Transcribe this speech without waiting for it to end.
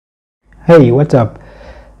Hey, what's up?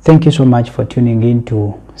 Thank you so much for tuning in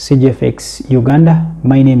to CGFxUganda.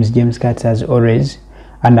 My name is James Katz as always,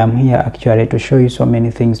 and I'm here actually to show you so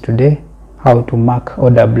many things today. How to mark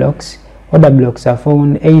order blocks. Order blocks are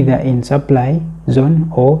found either in supply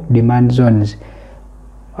zone or demand zones.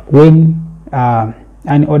 When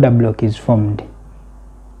an order block is formed,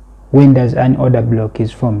 when does an order block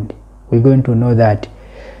is formed? We're going to know that.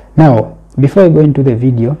 Now, before we go into the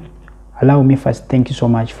video, allow me first thank you so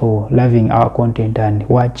much for loving our content and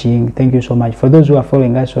watching. Thank you so much for those who are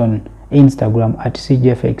following us on Instagram at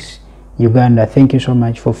CGFxUganda. Thank you so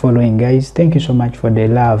much for following, guys. Thank you so much for the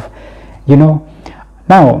love. Now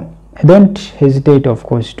don't hesitate, of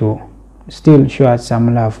course, to still show us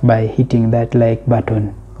some love by hitting that like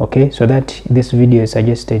button, okay, so that this video is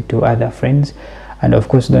suggested to other friends. And of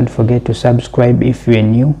course, don't forget to subscribe if you are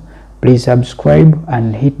new. Please subscribe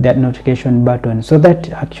and hit that notification button so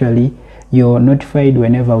that actually you're notified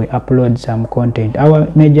whenever we upload some content. Our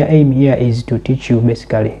major aim here is to teach you,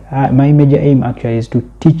 basically. My major aim actually is to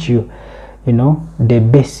teach you, the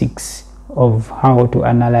basics of how to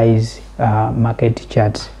analyze market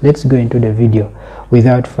charts. Let's go into the video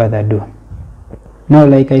without further ado. Now,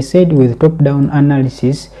 like I said, with top-down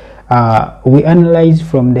analysis, we analyze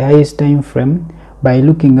from the highest time frame by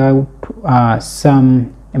looking out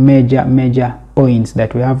some major points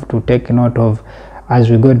that we have to take note of as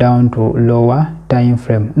we go down to lower time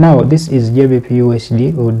frame. Now, this is GBP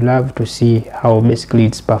USD. We would love to see how basically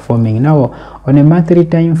it's performing. Now, on a monthly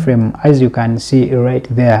time frame, as you can see right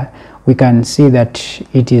there, we can see that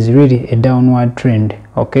it is really a downward trend.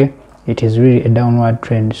 Okay, it is really a downward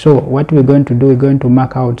trend. So what we're going to do, we're going to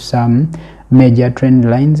mark out some major trend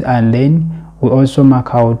lines, and then we also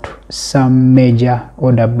mark out some major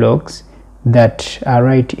order blocks that are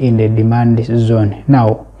right in the demand zone.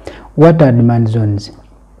 Now, what are demand zones?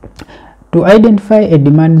 To identify a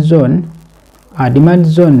demand zone, demand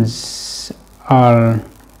zones are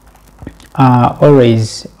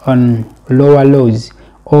always on lower lows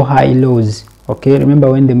or high lows. Okay,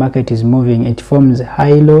 remember, when the market is moving, it forms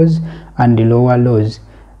high lows and lower lows.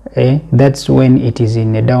 That's when it is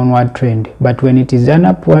in a downward trend. But when it is an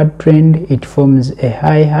upward trend, it forms a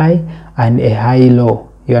high and a high low.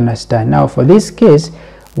 You understand? Now, for this case,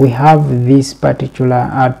 we have this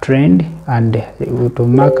particular trend, and to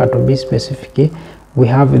mark, to be specific, we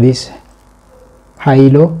have this high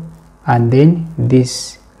low and then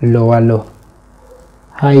this lower low,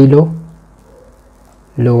 high low,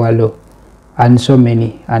 lower low, and so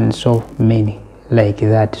many like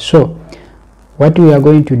that. So what we are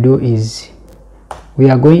going to do is we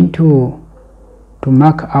are going to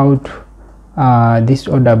mark out this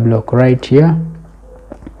order block right here.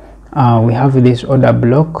 We have this order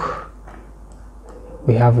block,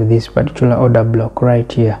 we have this particular order block right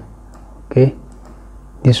here. Okay,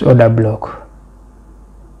 this order block.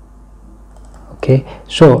 Okay,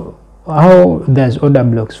 so how does order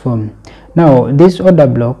blocks form? Now, this order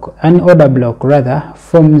block, an order block rather,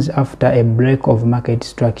 forms after a break of market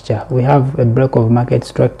structure. We have a break of market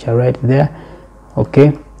structure right there.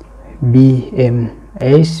 Okay,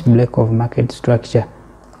 BMS, break of market structure,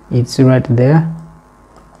 it's right there.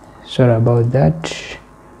 Sorry about that.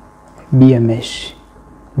 BMS,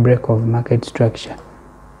 break of market structure.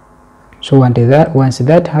 So once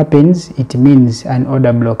that happens, it means an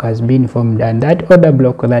order block has been formed, and that order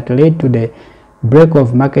block that led to the break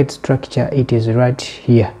of market structure, it is right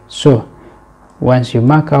here. So once you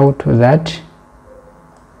mark out that,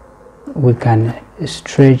 we can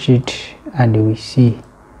stretch it and we see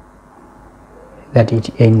that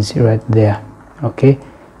it ends right there. Okay,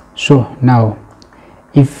 so now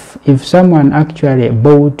if someone actually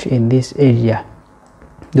bought in this area,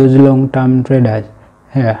 those long-term traders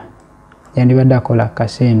here, and you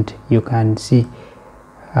can see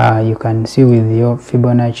with your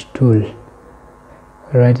Fibonacci tool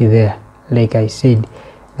right there, like I said,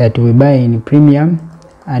 that we buy in premium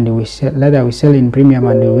and we sell, rather we sell in premium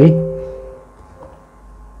and we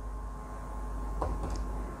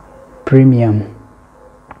premium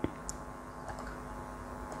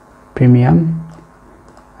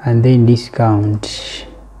and then discount.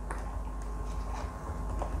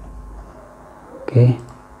 Okay,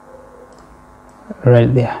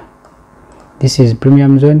 right there, this is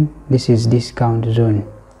premium zone, this is discount zone.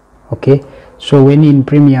 Okay, so when in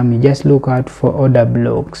premium, you just look out for order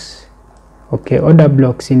blocks. Okay, order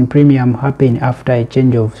blocks in premium happen after a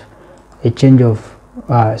change of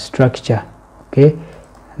structure. Okay,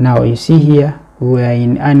 now you see here we are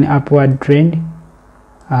in an upward trend.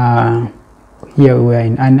 Here we are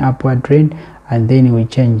in an upward trend, and then we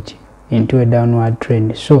change into a downward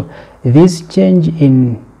trend. So this change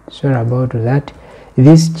in, sorry about that,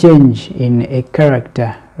 this change in a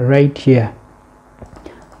character right here,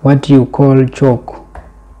 what you call choke,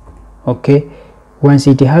 okay, once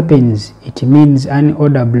it happens, it means an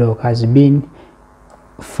order block has been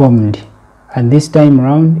formed, and this time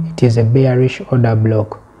around it is a bearish order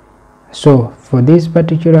block. So for this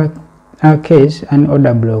particular case, an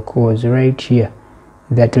order block was right here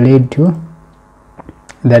that led to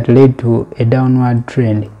a downward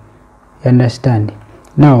trend. You understand?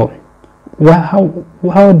 Now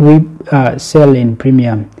how do we sell in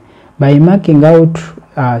premium? By marking out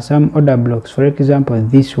some order blocks, for example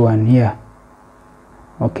this one here,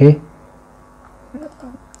 okay,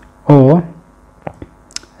 or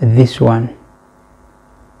this one,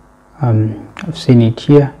 I've seen it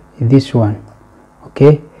here, this one,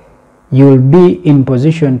 okay, you will be in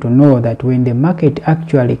position to know that when the market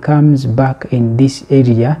actually comes back in this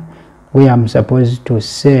area where I'm supposed to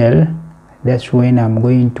sell, that's when I'm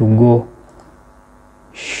going to go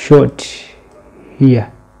short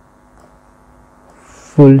here,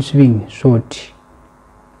 full swing short,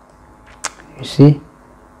 you see.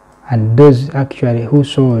 And those actually who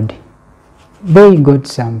sold, they got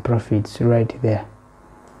some profits right there.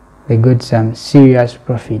 They got some serious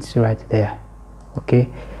profits right there, okay.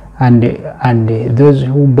 And those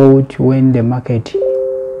who bought when the market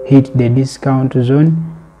hit the discount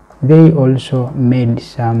zone, they also made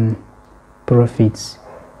some profits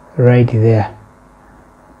right there,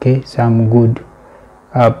 okay, some good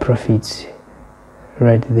profits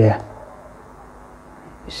right there,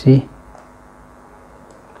 you see,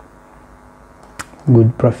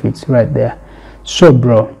 good profits right there. So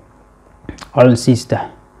bro or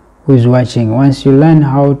sister who is watching, once you learn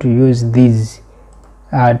how to use these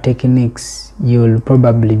techniques, you will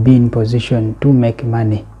probably be in position to make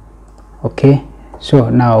money, okay. So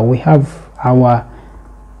now we have our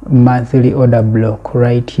monthly order block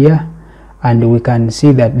right here, and we can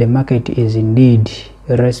see that the market is indeed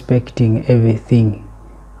respecting everything,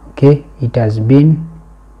 okay. It has been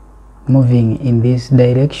moving in this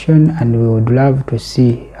direction, and we would love to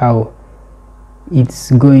see how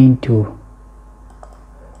it's going to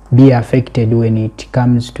be affected when it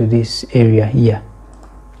comes to this area here,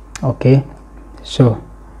 okay. So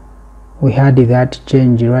we had that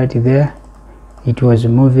change right there. It was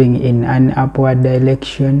moving in an upward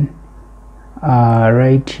direction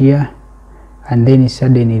right here, and then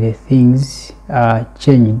suddenly the things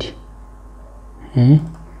changed.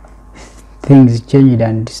 Things changed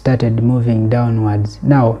and started moving downwards.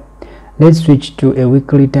 Now let's switch to a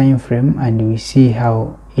weekly time frame and we see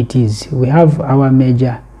how it is. We have our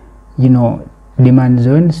major, you know, demand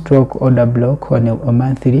zone stroke order block on a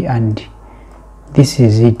monthly, and this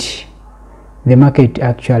is it. The market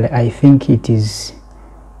actually, I think it is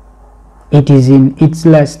in its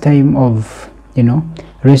last time of, you know,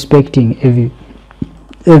 respecting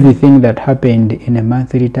everything that happened in a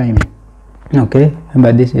monthly time, okay.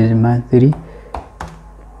 But this is monthly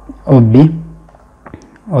OB,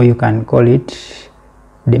 or you can call it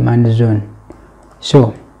demand zone.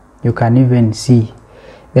 So you can even see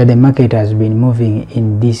that the market has been moving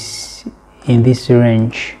in this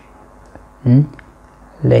range,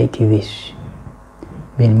 like this,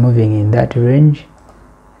 been moving in that range.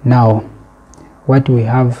 Now what we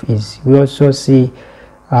have is, we also see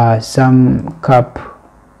some cap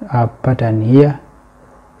pattern here,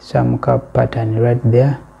 some cap pattern right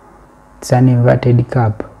there. It's an inverted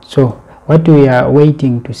cap. So what we are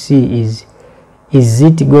waiting to see is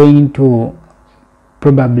it going to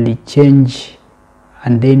probably change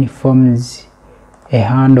and then forms a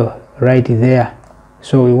handle right there.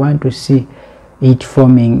 So we want to see it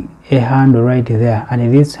forming a handle right there,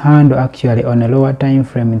 and this handle actually on a lower time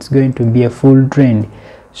frame, it's going to be a full trend.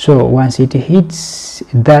 So once it hits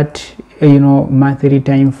that, you know, monthly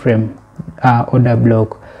time frame order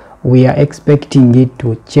block, we are expecting it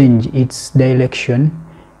to change its direction,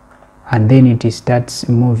 and then it starts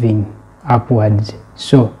moving upwards.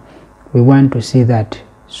 So we want to see that.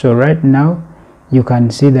 So right now you can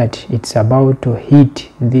see that it's about to hit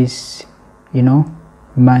this, you know,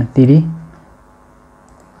 monthly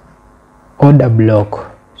order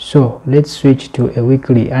block. So let's switch to a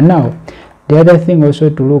weekly. And now the other thing also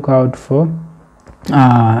to look out for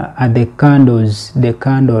are the candles, the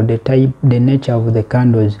type, the nature of the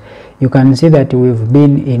candles. You can see that we've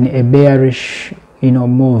been in a bearish, you know,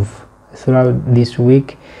 move throughout this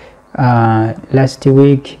week. Last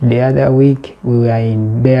week, the other week, we were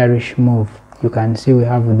in bearish move. You can see we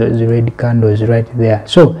have those red candles right there.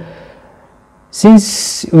 So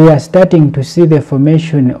since we are starting to see the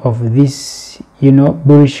formation of this, you know,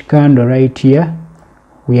 bullish candle right here,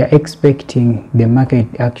 we are expecting the market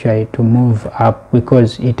actually to move up,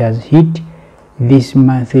 because it has hit this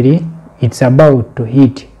monthly, it's about to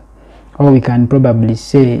hit, or we can probably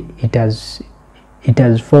say it is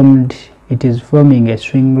forming a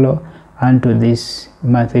swing low onto this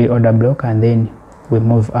monthly order block, and then we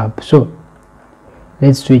move up. So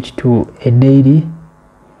let's switch to a daily,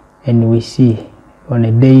 and we see on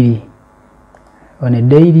a daily,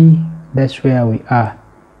 that's where we are.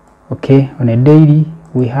 Okay, on a daily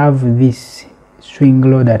we have this swing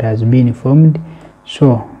low that has been formed.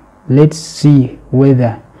 So let's see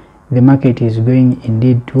whether the market is going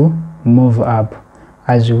indeed to move up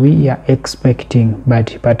as we are expecting,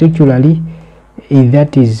 but particularly if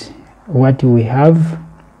that is what we have,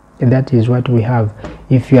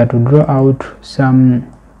 if you are to draw out some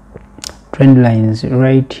trend lines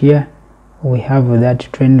right here, we have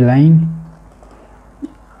that trend line,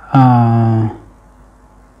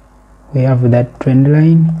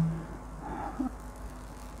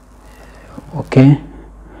 okay,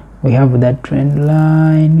 we have that trend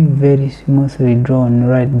line very smoothly drawn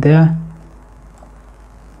right there.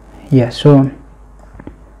 Yeah, so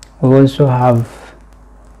we also have,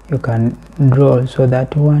 you can draw also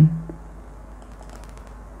that one,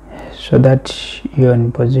 so that you're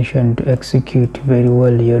in position to execute very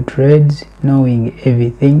well your trades, knowing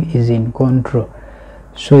everything is in control.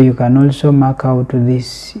 So you can also mark out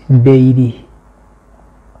this daily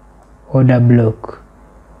order block.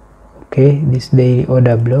 Okay, this daily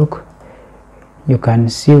order block, you can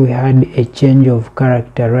see we had a change of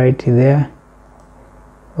character right there.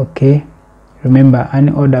 Okay, remember, an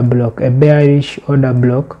order block, a bearish order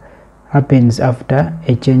block, happens after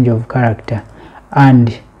a change of character,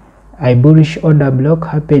 and a bullish order block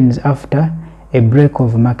happens after a break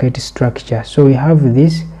of market structure. So we have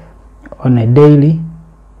this on a daily.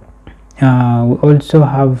 We also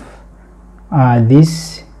have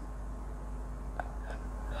this.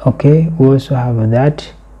 Okay, we also have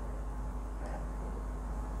that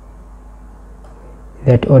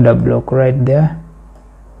order block right there.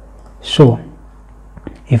 So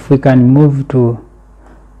if we can move to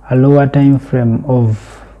a lower time frame of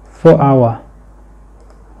 4 hours,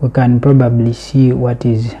 we can probably see what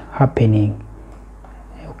is happening.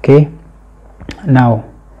 Okay, now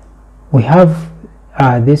we have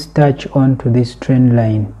this touch onto this trend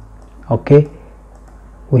line. Okay,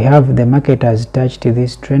 we have the market has touched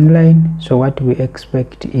this trend line. So what we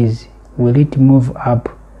expect is, will it move up,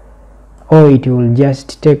 or it will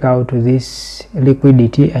just take out this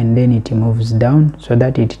liquidity and then it moves down, so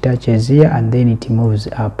that it touches here and then it moves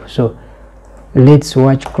up. So let's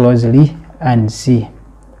watch closely and see.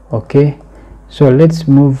 Okay, so let's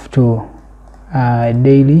move to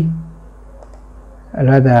daily,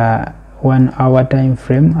 rather 1 hour time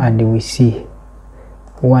frame, and we see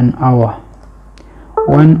 1 hour.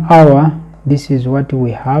 1 hour, this is what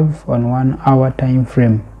we have on 1 hour time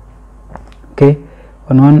frame. Okay,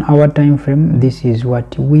 on 1 hour time frame, this is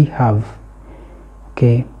what we have.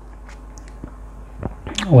 Okay,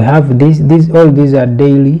 we have this all these are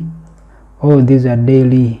daily,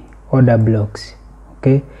 order blocks.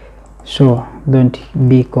 Okay, so don't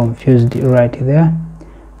be confused right there.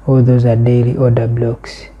 All those are daily order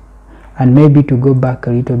blocks. And maybe to go back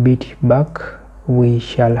a little bit back, we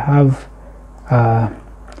shall have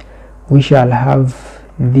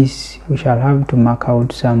to mark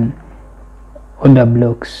out some order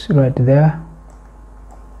blocks right there.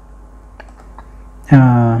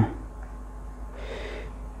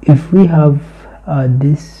 If we have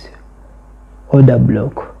this order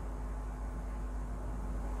block,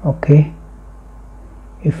 okay,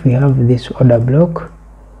 if we have this order block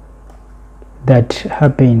that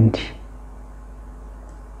happened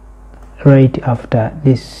right after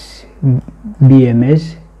this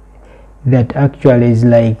BMS, that actually is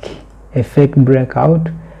like a fake breakout.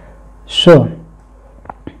 So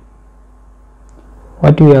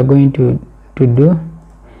what we are going to do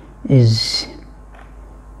is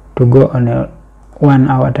to go on a 1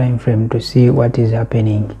 hour time frame to see what is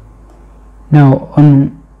happening. Now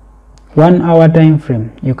on 1 hour time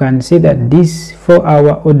frame, you can see that this 4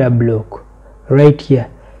 hour order block right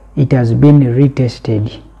here, it has been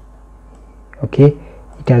retested. Okay,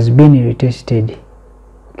 it has been retested.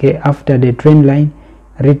 Okay, after the trend line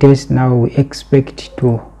retest, now we expect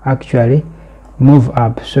to actually move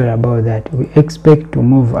up. Sorry about that, we expect to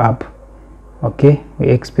move up. Okay, we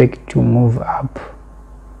expect to move up.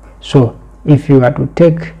 So if you are to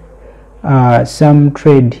take some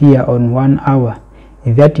trade here on 1 hour,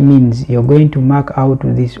 that means you're going to mark out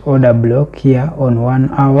this order block here on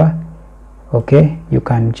 1 hour. Okay, you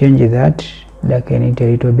can change that, darken it a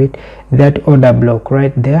little bit, that order block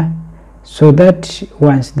right there, so that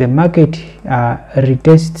once the market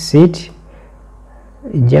retests it,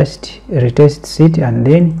 just retests it and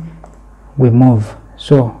then we move.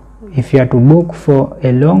 So if you are to book for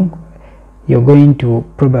a long, you're going to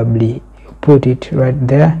probably put it right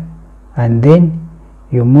there and then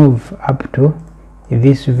you move up to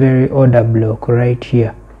this very order block right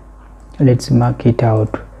here. Let's mark it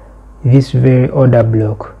out, this very order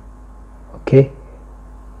block, okay,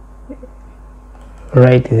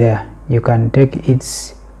 right there. You can take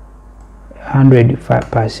its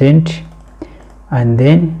 100% and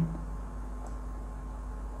then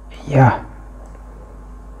yeah,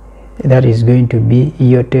 that is going to be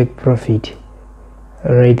your take profit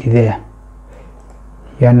right there.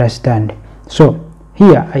 You understand? So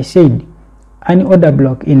here I said an order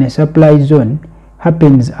block in a supply zone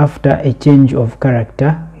happens after a change of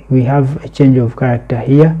character. We have a change of character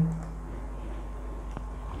here,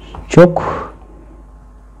 choke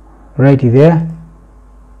right there,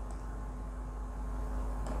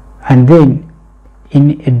 and then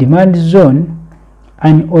in a demand zone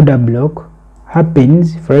an order block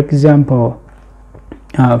happens, for example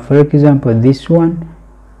this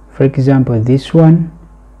one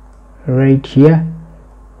right here,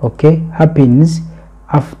 okay, happens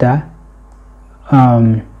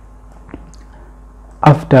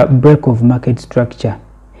after break of market structure,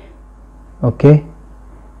 okay,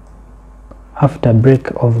 after break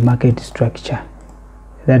of market structure,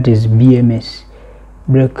 that is BMS,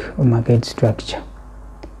 break of market structure.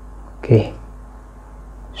 Okay,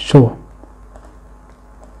 so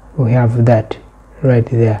we have that right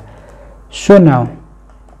there. So now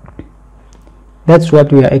that's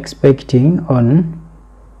what we are expecting on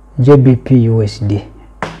JBP USD.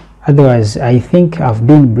 Otherwise, I think I've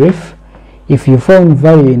been brief. If you found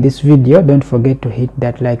value in this video, don't forget to hit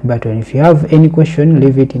that like button. If you have any question,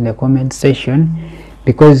 leave it in the comment section,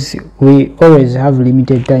 because we always have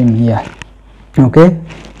limited time here, okay?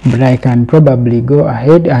 But I can probably go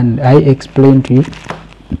ahead and I explain to you,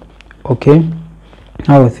 okay,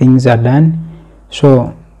 how things are done.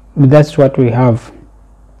 So that's what we have.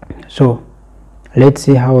 So let's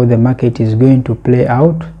see how the market is going to play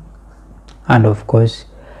out, and of course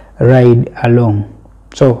ride along.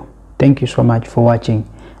 So thank you so much for watching.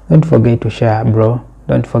 Don't forget to share, bro.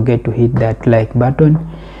 Don't forget to hit that like button.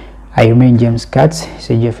 I remain James Katz,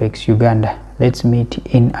 CGFxUganda. Let's meet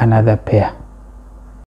in another pair.